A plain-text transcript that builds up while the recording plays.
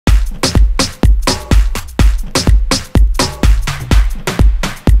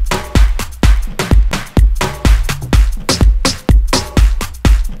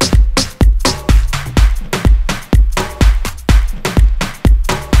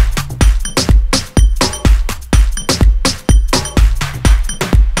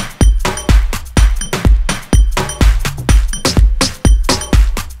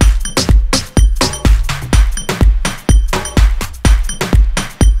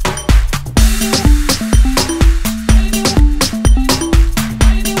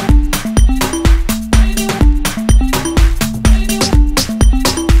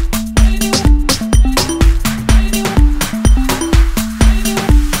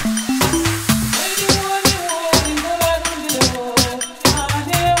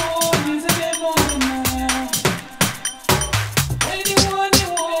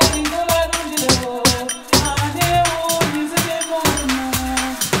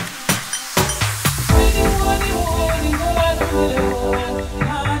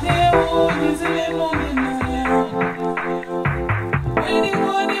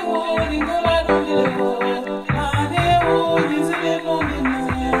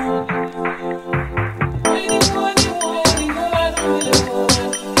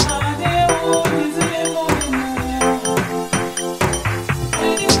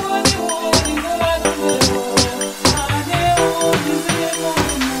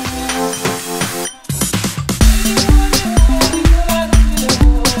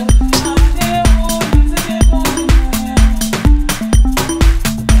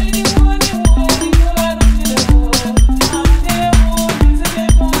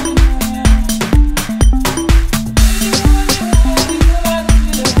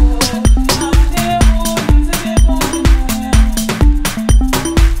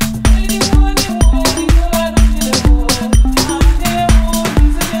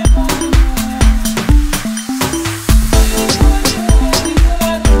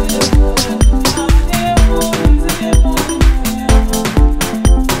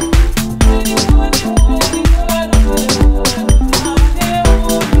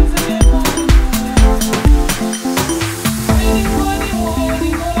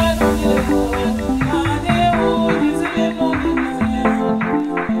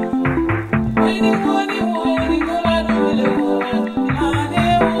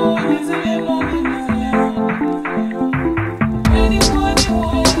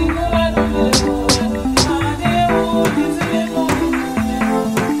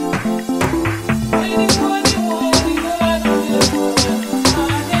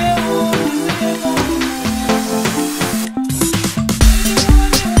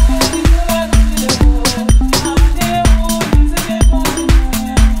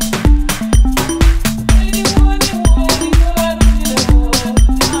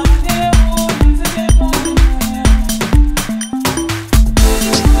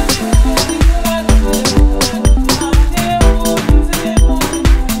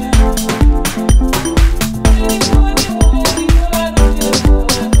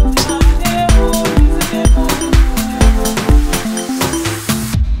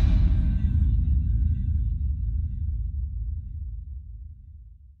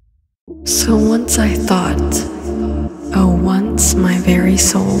So once I thought, oh, once my very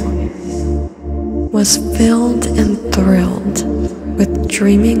soul was filled and thrilled with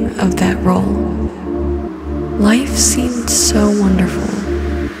dreaming of that role. Life seemed so wonderful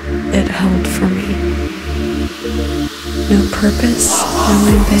it held for me. No purpose, no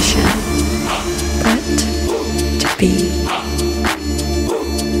ambition, but to be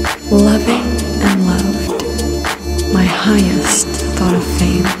loving and loved. My highest thought of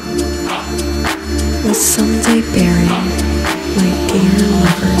fame was someday bearing my dear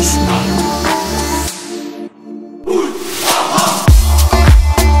lover's name.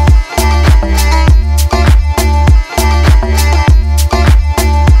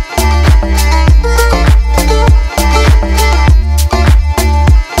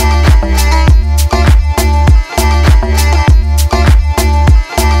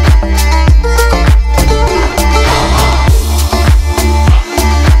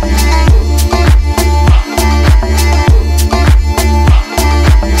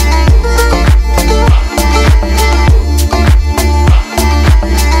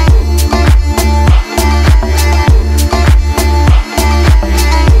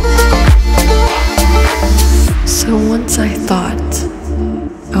 Once I thought,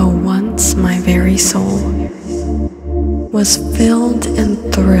 oh, once my very soul was filled and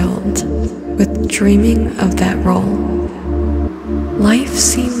thrilled with dreaming of that role. Life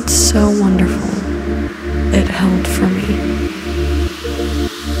seemed so wonderful it held for me.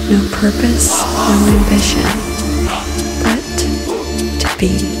 No purpose, no ambition, but to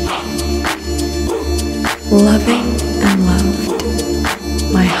be loving and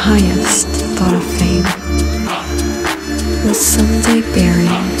loved. My highest thought of fame was someday bearing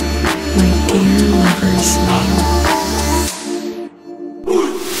my dear lover's name.